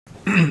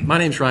My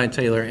name's Ryan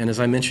Taylor, and as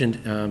I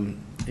mentioned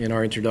in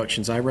our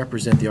introductions, I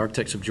represent the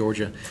Architects of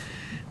Georgia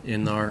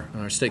in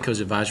our State Codes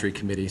Advisory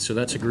Committee. So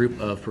that's a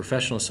group of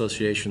professional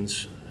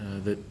associations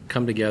that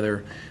come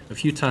together a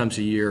few times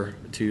a year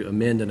to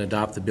amend and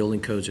adopt the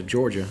building codes of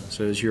Georgia.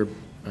 So as you're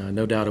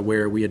no doubt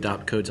aware, we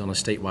adopt codes on a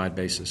statewide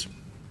basis.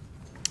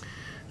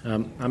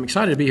 I'm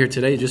excited to be here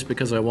today just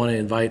because I want to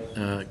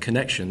invite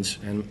connections,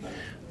 and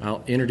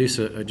I'll introduce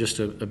just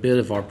a bit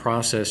of our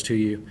process to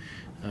you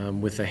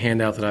with a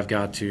handout that I've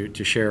got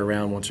to share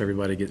around once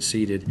everybody gets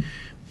seated.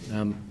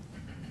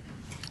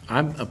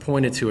 I'm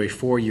appointed to a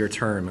 4-year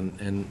term,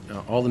 and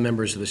all the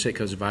members of the State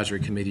Codes Advisory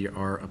Committee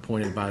are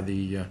appointed by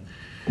the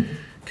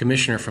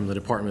commissioner from the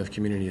Department of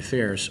Community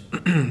Affairs.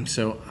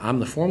 So I'm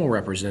the formal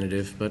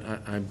representative, but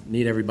I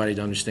need everybody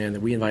to understand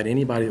that we invite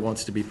anybody that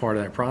wants to be part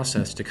of that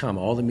process to come.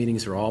 All the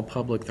meetings are all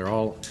public. They're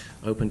all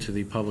open to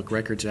the Public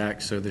Records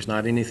Act, so there's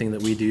not anything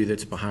that we do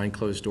that's behind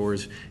closed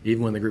doors,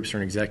 even when the groups are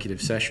in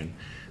executive session.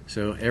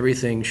 So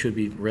everything should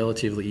be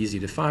relatively easy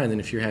to find, and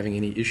if you're having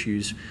any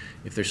issues,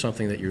 if there's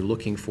something that you're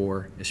looking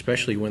for,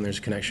 especially when there's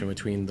a connection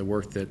between the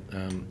work that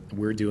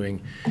we're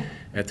doing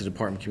at the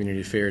Department of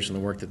Community Affairs and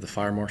the work that the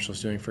fire marshal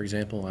is doing, for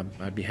example,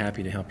 I'd be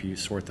happy to help you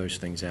sort those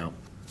things out.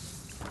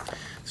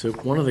 So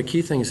one of the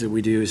key things that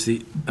we do is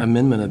the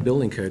amendment of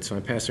building code. So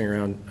I'm passing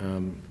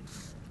around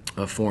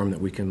a form that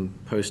we can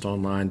post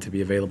online to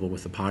be available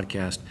with the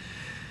podcast.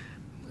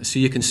 So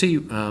you can see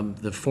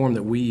the form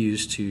that we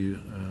use to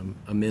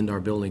amend our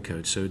building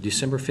code. So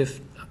December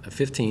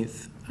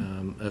 15th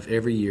of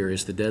every year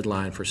is the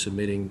deadline for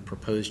submitting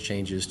proposed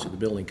changes to the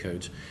building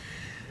codes.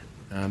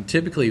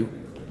 Typically,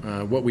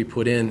 what we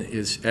put in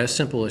is as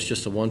simple as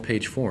just a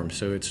one-page form.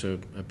 So it's a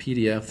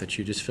PDF that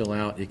you just fill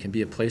out. It can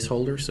be a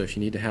placeholder, so if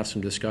you need to have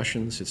some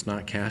discussions, it's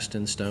not cast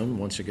in stone.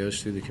 Once it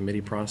goes through the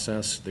committee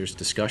process, there's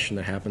discussion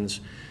that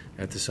happens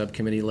at the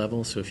subcommittee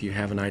level. So if you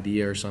have an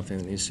idea or something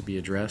that needs to be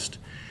addressed,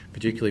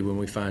 particularly when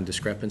we find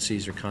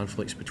discrepancies or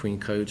conflicts between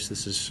codes,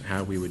 this is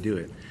how we would do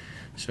it.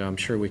 So I'm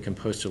sure we can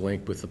post a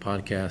link with the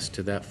podcast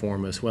to that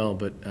form as well.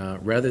 But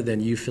rather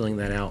than you filling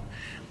that out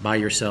by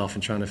yourself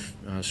and trying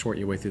to sort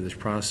your way through this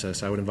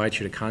process, I would invite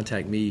you to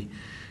contact me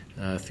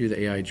through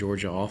the AIA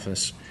Georgia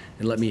office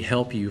and let me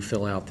help you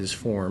fill out this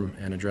form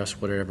and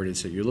address whatever it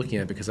is that you're looking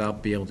at, because I'll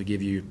be able to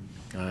give you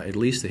at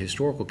least the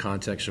historical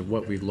context of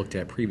what we've looked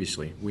at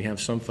previously. We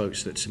have some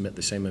folks that submit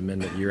the same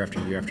amendment year after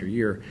year after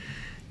year,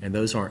 and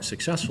those aren't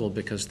successful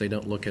because they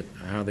don't look at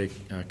how they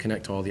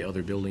connect to all the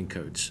other building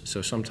codes.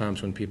 So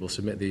sometimes when people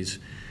submit these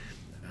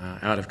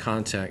out of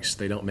context,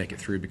 they don't make it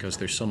through because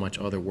there's so much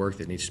other work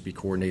that needs to be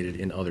coordinated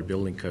in other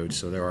building codes.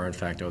 So there are, in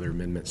fact, other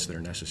amendments that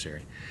are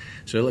necessary.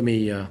 So let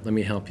me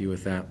help you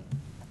with that.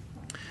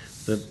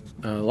 The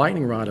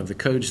lightning rod of the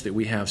codes that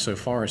we have so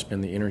far has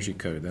been the energy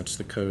code. That's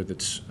the code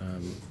that's,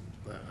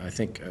 I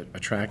think,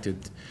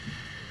 attracted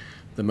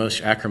the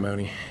most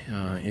acrimony,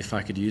 if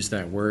I could use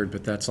that word,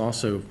 but that's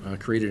also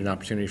created an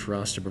opportunity for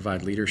us to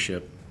provide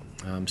leadership.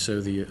 So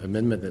the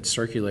amendment that's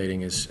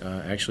circulating is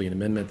actually an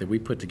amendment that we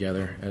put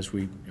together as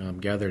we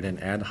gathered an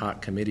ad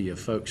hoc committee of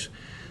folks.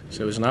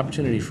 So it was an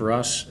opportunity for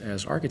us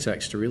as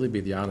architects to really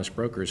be the honest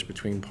brokers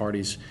between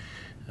parties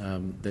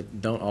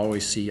that don't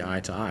always see eye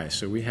to eye.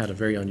 So we had a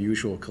very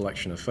unusual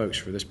collection of folks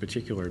for this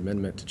particular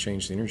amendment to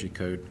change the energy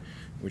code,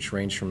 which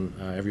ranged from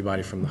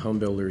everybody from the home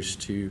builders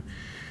to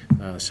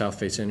South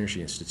Face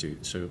Energy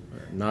Institute. So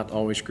not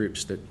always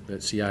groups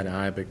that see eye to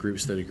eye, but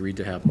groups that agreed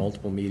to have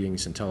multiple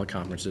meetings and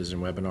teleconferences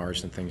and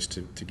webinars and things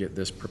to get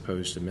this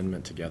proposed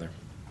amendment together.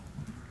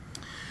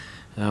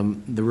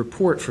 The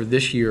report for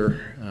this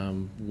year,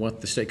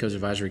 what the State Codes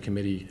Advisory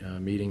Committee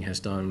meeting has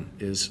done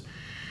is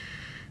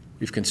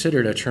we've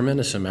considered a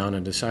tremendous amount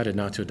and decided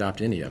not to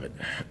adopt any of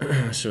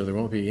it. So there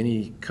won't be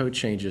any code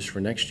changes for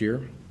next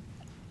year.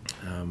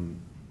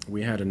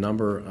 We had a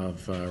number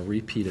of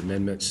repeat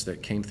amendments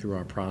that came through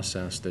our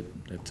process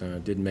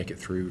that didn't make it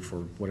through for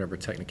whatever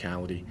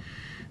technicality.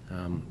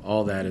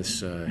 All that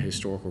is a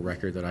historical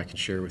record that I can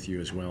share with you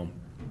as well.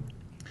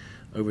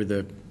 Over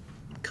the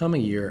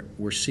coming year,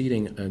 we're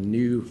seating a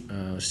new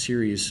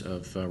series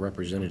of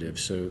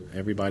representatives. So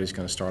everybody's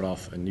going to start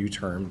off a new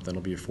term.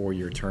 That'll be a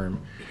 4-year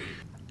term.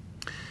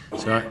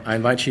 So I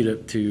invite you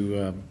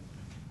to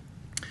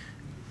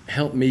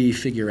help me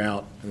figure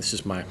out, and this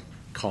is my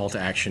call to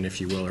action, if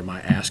you will, or my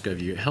ask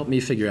of you, help me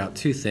figure out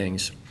two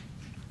things.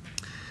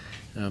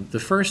 The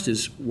first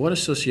is, what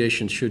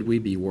associations should we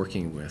be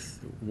working with?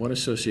 What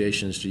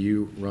associations do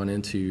you run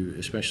into,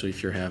 especially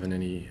if you're having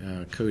any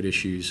code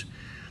issues,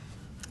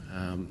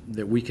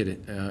 that we could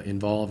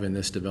involve in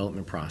this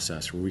development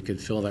process, where we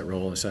could fill that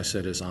role, as I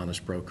said, as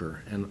honest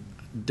broker? And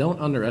don't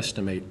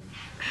underestimate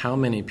how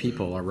many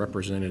people are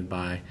represented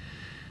by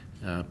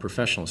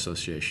professional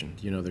association.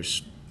 You know,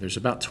 there's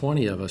about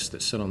 20 of us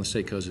that sit on the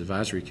State Codes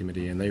Advisory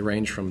Committee, and they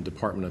range from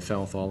Department of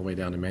Health all the way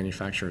down to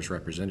manufacturers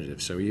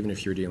representatives. So even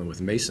if you're dealing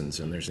with masons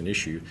and there's an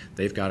issue,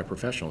 they've got a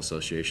professional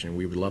association, and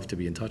we would love to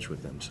be in touch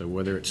with them. So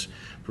whether it's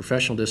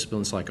professional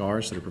disciplines like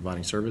ours that are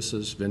providing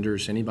services,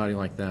 vendors, anybody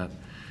like that,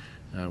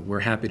 we're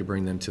happy to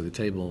bring them to the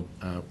table.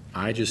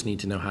 I just need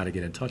to know how to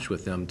get in touch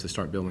with them to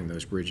start building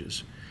those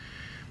bridges.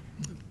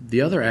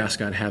 The other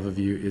ask I'd have of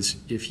you is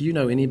if you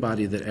know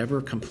anybody that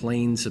ever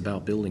complains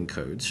about building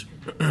codes,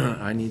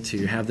 I need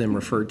to have them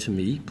referred to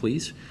me,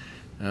 please,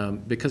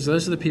 because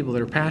those are the people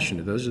that are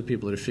passionate. Those are the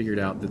people that have figured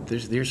out that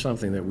there's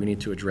something that we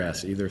need to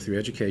address, either through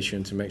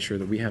education to make sure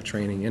that we have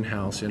training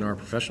in-house in our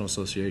professional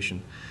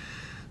association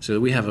so that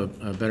we have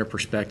a better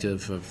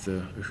perspective of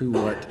the who,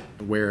 what,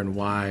 where, and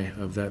why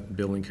of that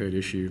building code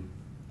issue.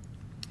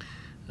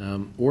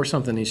 Or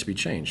something needs to be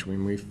changed. I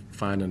mean, we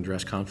find and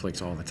address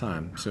conflicts all the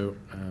time. So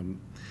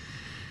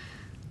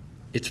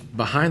it's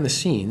behind the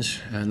scenes,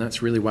 and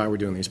that's really why we're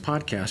doing these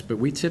podcasts, but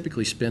we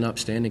typically spin up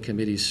standing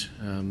committees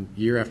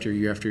year after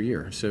year after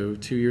year. So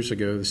 2 years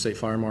ago, the State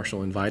Fire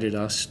Marshal invited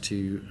us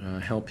to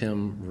help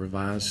him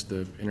revise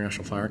the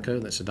International Fire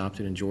Code that's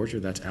adopted in Georgia.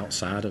 That's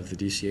outside of the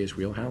DCA's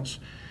wheelhouse.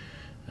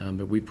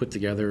 But we put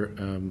together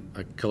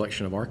a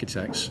collection of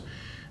architects.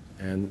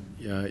 And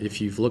if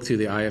you've looked through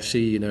the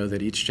IFC, you know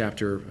that each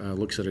chapter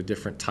looks at a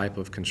different type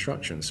of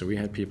construction. So we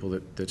had people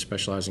that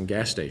specialize in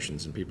gas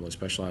stations and people that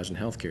specialize in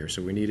healthcare.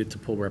 So we needed to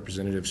pull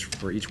representatives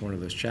for each one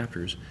of those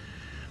chapters.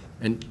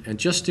 And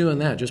just doing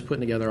that, just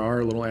putting together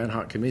our little ad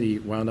hoc committee,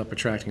 wound up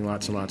attracting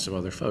lots and lots of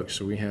other folks.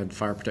 So we had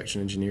fire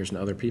protection engineers and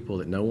other people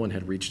that no one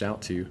had reached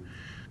out to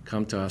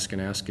come to us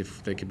and ask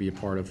if they could be a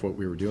part of what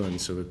we were doing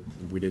so that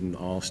we didn't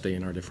all stay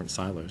in our different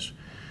silos.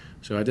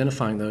 So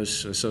identifying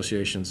those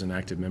associations and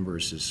active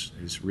members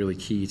is really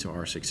key to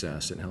our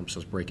success. It helps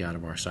us break out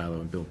of our silo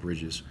and build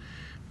bridges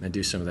and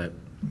do some of that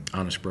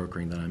honest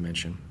brokering that I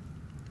mentioned.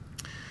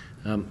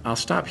 I'll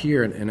stop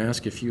here and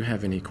ask if you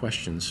have any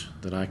questions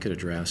that I could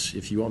address.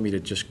 If you want me to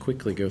just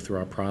quickly go through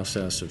our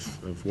process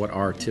of what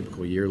our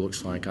typical year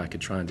looks like, I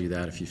could try and do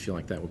that if you feel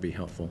like that would be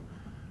helpful.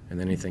 And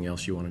then anything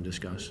else you want to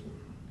discuss?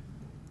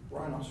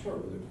 Brian, I'll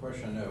start with a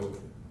question. I know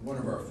one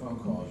of our phone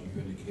calls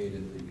you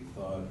indicated that you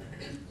thought,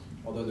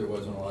 although there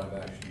wasn't a lot of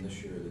action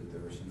this year, that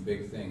there were some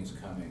big things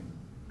coming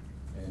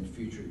in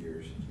future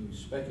years. Can you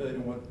speculate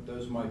on what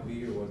those might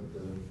be or what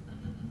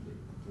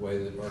the way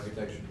that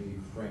architects should be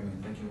framing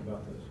and thinking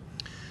about those?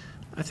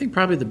 I think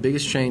probably the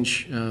biggest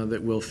change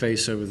that we'll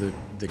face over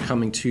the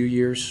coming 2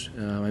 years,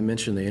 I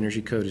mentioned the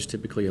energy code is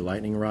typically a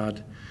lightning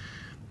rod.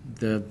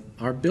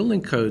 Our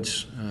building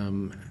codes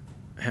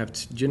have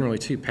generally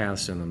two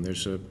paths in them.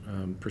 There's a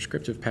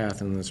prescriptive path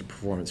and there's a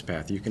performance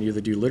path. You can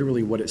either do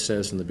literally what it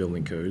says in the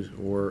building code,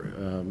 or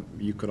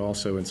you could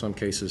also, in some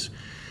cases,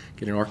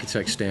 get an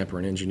architect stamp or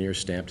an engineer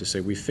stamp to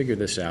say, we figured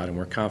this out and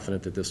we're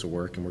confident that this will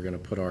work and we're going to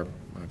put our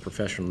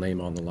professional name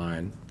on the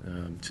line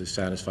to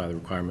satisfy the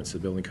requirements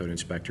of the building code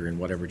inspector in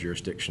whatever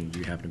jurisdiction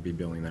you happen to be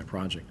building that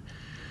project.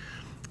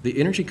 The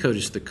energy code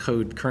is the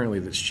code currently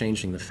that's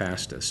changing the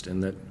fastest,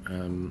 and that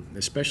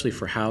especially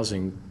for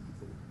housing,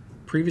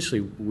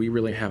 previously, we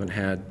really haven't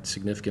had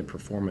significant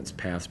performance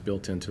paths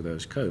built into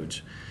those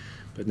codes.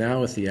 But now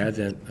with the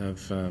advent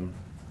of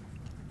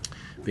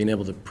being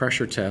able to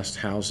pressure test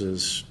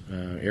houses,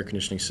 air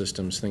conditioning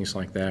systems, things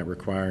like that,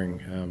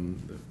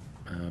 requiring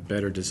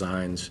better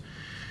designs,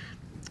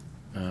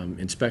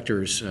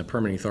 inspectors,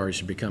 permitting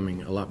authorities are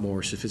becoming a lot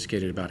more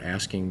sophisticated about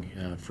asking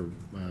for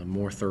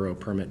more thorough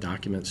permit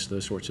documents,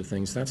 those sorts of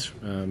things. That's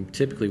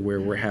typically where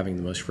we're having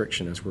the most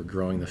friction as we're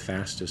growing the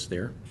fastest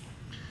there.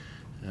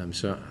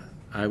 So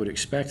I would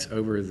expect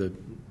over the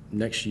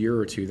next year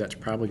or two, that's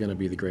probably going to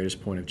be the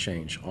greatest point of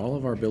change. All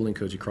of our building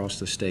codes across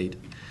the state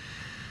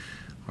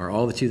are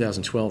all the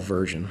 2012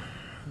 version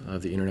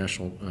of the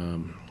international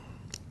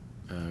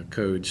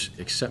codes,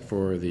 except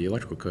for the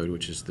electrical code,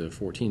 which is the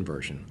 14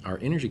 version. Our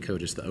energy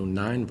code is the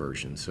 09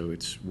 version, so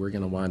we're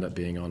going to wind up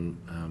being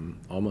on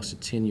almost a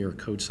 10-year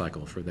code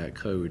cycle for that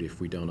code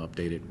if we don't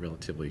update it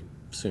relatively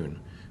soon,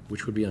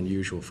 which would be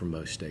unusual for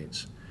most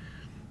states.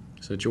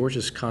 So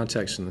Georgia's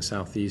context in the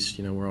southeast,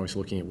 we're always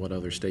looking at what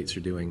other states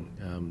are doing.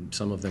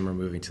 Some of them are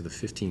moving to the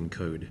 15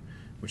 code,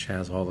 which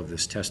has all of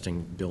this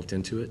testing built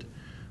into it.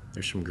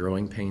 There's some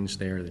growing pains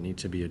there that need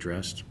to be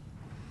addressed.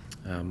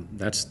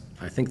 That's,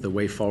 I think, the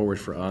way forward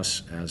for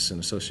us as an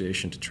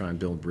association to try and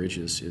build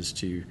bridges is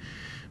to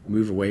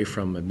move away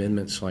from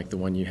amendments like the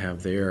one you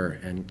have there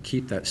and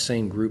keep that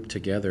same group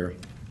together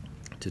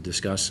to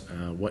discuss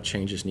what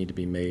changes need to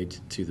be made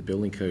to the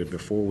building code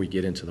before we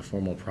get into the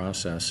formal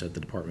process at the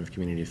Department of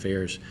Community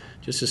Affairs,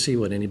 just to see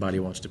what anybody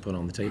wants to put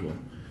on the table.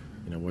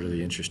 What are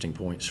the interesting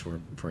points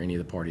for any of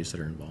the parties that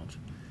are involved.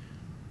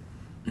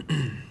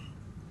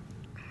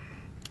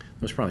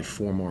 There's probably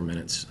 4 more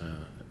minutes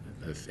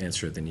of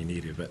answer than you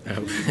needed, but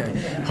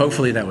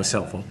hopefully that was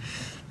helpful.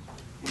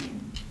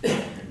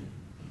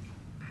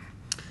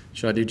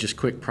 Should I do just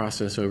quick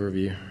process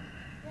overview?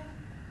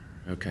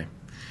 Okay.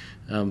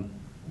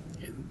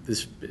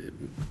 This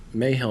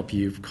may help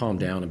you calm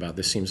down about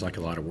this. Seems like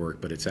a lot of work,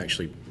 but it's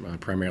actually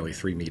primarily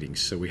 3 meetings.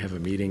 So we have a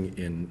meeting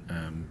in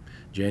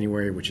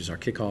January, which is our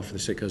kickoff for the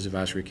State Codes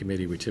Advisory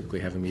Committee. We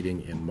typically have a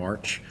meeting in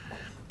March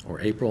or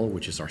April,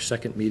 which is our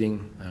second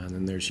meeting. And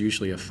then there's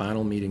usually a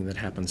final meeting that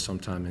happens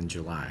sometime in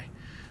July.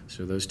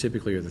 So those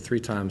typically are the 3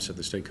 times that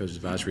the State Codes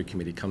Advisory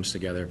Committee comes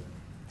together.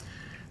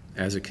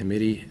 As a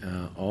committee,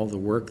 all the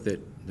work that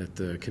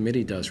the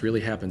committee does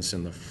really happens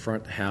in the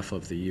front half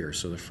of the year.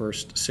 So the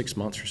first 6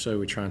 months or so,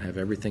 we try and have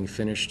everything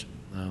finished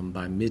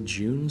by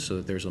mid-June, so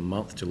that there's a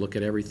month to look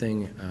at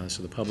everything,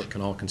 so the public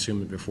can all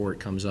consume it before it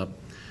comes up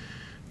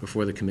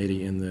before the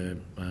committee in the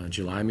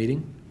July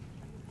meeting.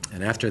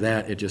 And after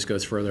that, it just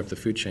goes further up the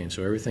food chain.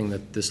 So everything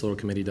that this little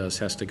committee does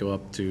has to go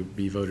up to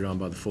be voted on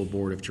by the full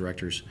board of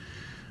directors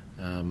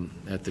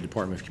at the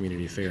Department of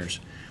Community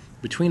Affairs.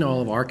 Between all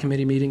of our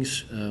committee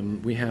meetings,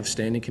 we have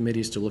standing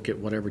committees to look at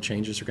whatever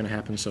changes are going to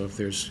happen. So if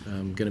there's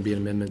going to be an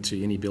amendment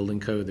to any building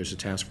code, there's a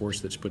task force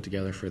that's put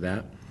together for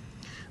that.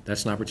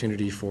 That's an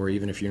opportunity for,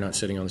 even if you're not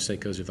sitting on the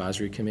State Codes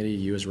Advisory Committee,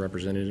 you as a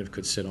representative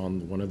could sit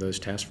on one of those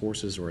task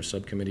forces or a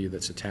subcommittee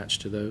that's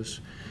attached to those.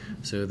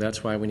 So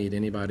that's why we need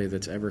anybody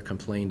that's ever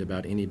complained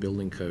about any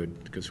building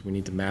code, because we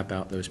need to map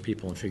out those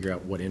people and figure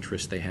out what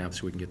interests they have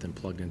so we can get them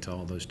plugged into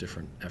all those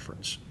different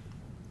efforts.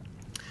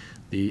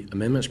 The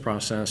amendments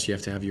process, you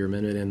have to have your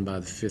amendment in by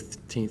the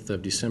 15th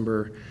of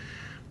December.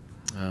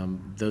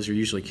 Those are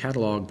usually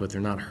cataloged, but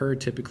they're not heard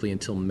typically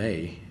until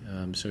May.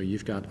 So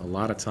you've got a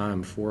lot of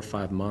time, 4 or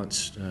 5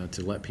 months,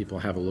 to let people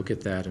have a look at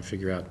that and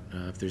figure out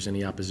if there's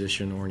any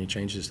opposition or any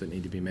changes that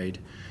need to be made.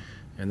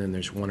 And then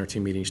there's 1 or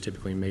 2 meetings,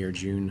 typically in May or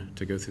June,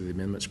 to go through the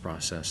amendments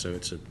process. So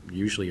it's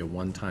usually a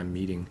one-time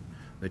meeting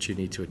that you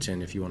need to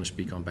attend if you want to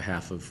speak on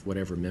behalf of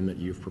whatever amendment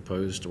you've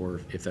proposed,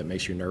 or if that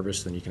makes you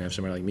nervous, then you can have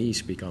somebody like me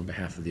speak on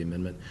behalf of the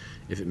amendment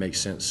if it makes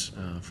sense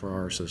for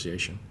our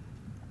association,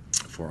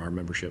 for our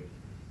membership.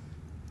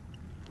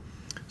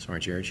 Sorry,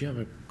 Jared, do you have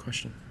a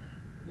question?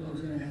 Well, I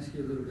was going to ask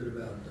you a little bit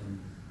about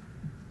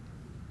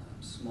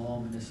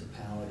small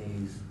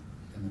municipalities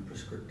and the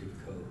prescriptive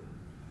code.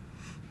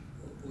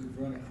 We've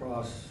run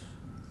across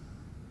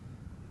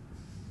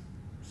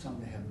some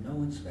that have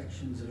no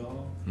inspections at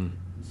all, and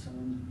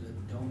some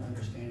that don't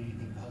understand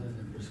anything other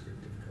than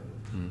prescriptive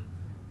code.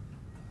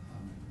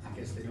 I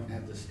guess they don't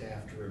have the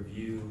staff to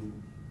review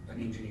an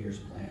engineer's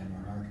plan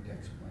or an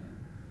architect's plan.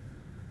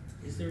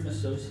 Is there an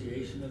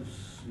association of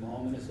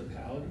small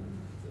municipalities?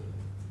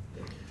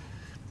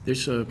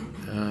 There's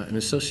an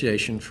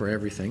association for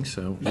everything,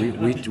 so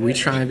we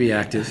try and be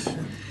active.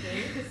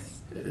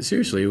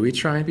 Seriously, we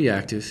try and be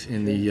active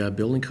in the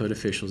Building Code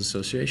Officials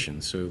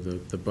Association. So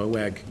the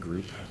BOAG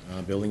group,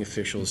 Building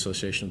Officials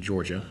Association of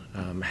Georgia,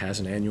 has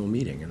an annual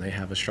meeting, and they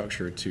have a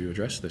structure to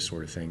address this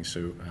sort of thing.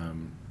 So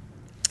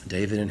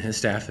David and his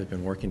staff have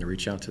been working to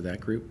reach out to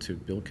that group to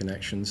build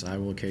connections. I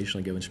will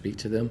occasionally go and speak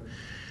to them,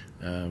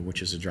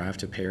 which is a drive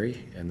to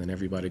Perry, and then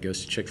everybody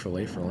goes to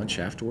Chick-fil-A for lunch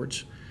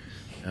afterwards.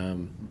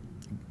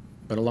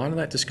 But a lot of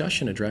that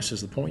discussion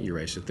addresses the point you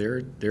raised, that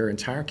there are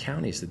entire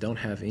counties that don't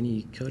have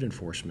any code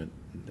enforcement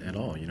at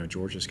all. You know,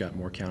 Georgia's got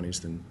more counties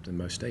than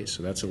most states,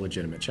 so that's a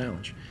legitimate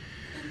challenge.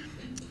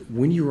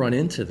 When you run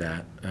into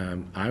that,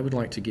 I would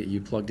like to get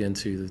you plugged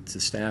into the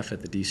staff at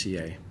the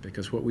DCA,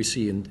 because what we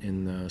see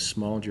in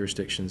small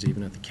jurisdictions,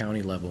 even at the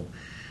county level,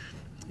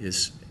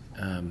 is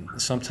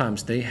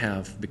sometimes they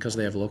have, because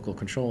they have local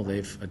control,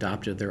 they've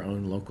adopted their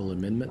own local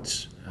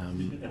amendments.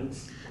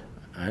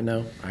 I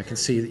know, I can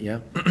see that, yeah.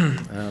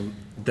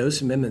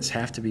 Those amendments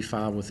have to be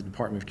filed with the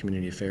Department of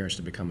Community Affairs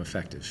to become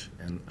effective.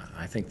 And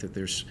I think that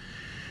there's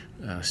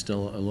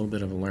still a little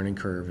bit of a learning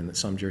curve, and that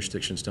some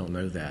jurisdictions don't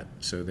know that.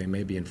 So they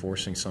may be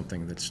enforcing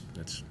something that's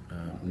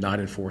not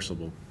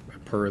enforceable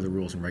per the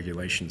rules and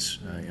regulations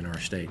in our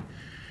state.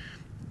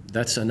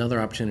 That's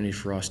another opportunity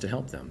for us to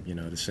help them, you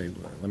know, to say,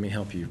 let me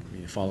help you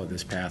follow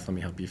this path, let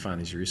me help you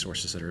find these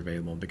resources that are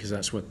available, because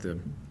that's what the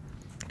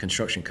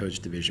Construction Codes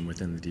Division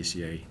within the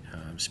DCA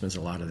spends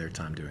a lot of their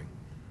time doing.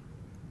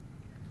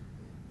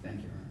 Thank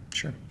you, Ron.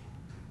 Sure.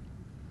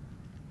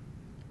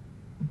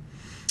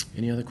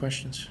 Any other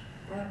questions?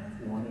 That's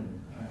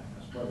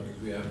probably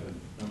because we have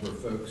a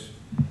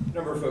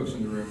number of folks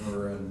in the room who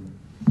are in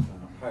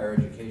higher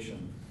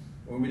education.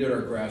 When we did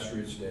our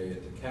grassroots day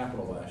at the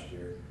Capitol last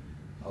year,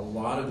 a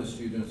lot of the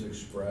students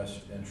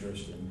expressed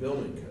interest in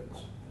building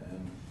codes,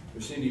 and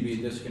there seemed to be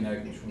a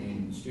disconnect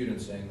between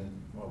students saying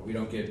that, well, we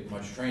don't get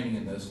much training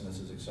in this, and this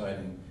is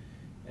exciting.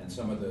 And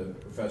some of the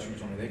professors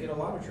told me they get a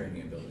lot of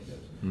training in building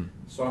codes.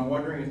 So I'm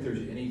wondering if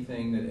there's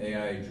anything that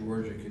AIA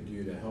Georgia could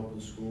do to help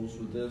the schools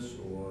with this,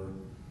 or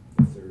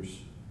if there's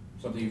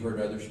something you've heard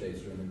other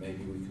states doing that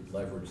maybe we could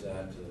leverage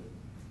that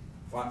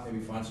to maybe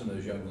find some of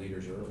those young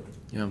leaders early.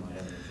 Yeah.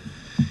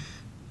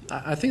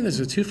 I think there's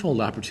a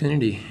twofold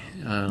opportunity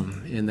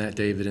in that,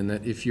 David, in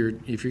that if you're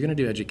going to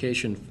do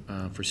education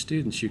for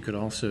students, you could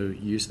also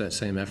use that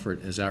same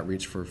effort as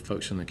outreach for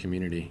folks in the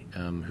community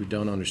who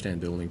don't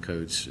understand building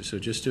codes. So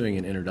just doing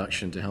an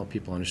introduction to help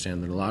people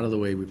understand that a lot of the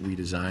way we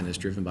design is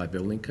driven by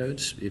building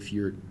codes. If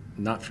you're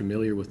not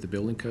familiar with the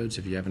building codes,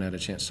 if you haven't had a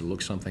chance to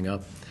look something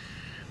up,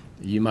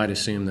 you might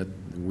assume that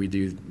we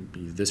do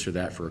this or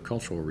that for a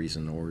cultural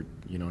reason, or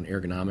an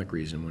ergonomic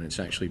reason, when it's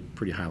actually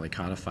pretty highly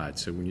codified.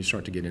 So when you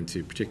start to get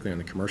into, particularly on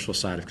the commercial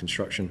side of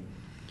construction,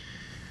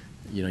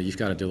 you've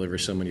got to deliver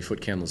so many foot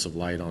candles of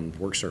light on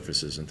work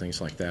surfaces and things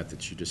like that,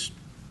 that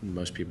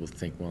most people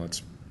think, well,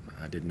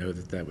 I didn't know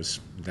that that was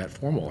that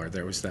formal or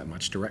there was that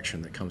much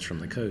direction that comes from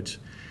the codes.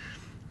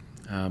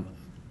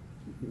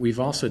 We've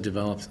also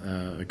developed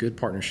a good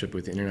partnership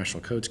with the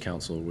International Codes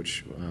Council,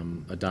 which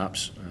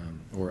adopts,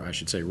 or I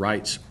should say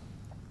writes,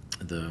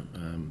 the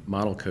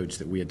model codes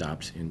that we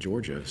adopt in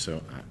Georgia.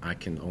 So I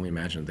can only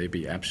imagine they'd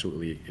be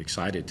absolutely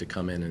excited to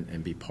come in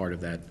and be part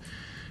of that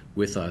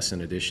with us,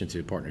 in addition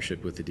to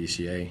partnership with the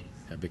DCA,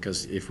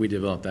 because if we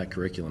develop that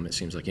curriculum, it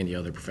seems like any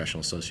other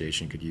professional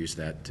association could use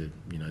that to,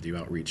 you know, do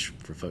outreach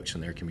for folks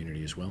in their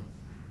community as well.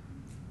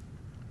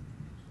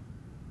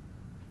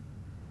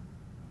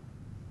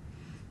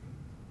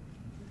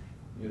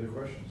 Any other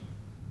questions?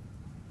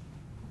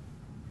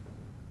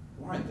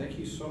 Ryan, thank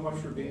you so much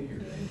for being here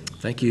today.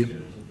 Thank you. It's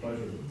a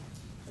pleasure.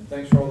 And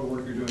thanks for all the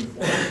work you're doing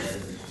for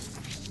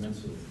us.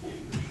 Immensely.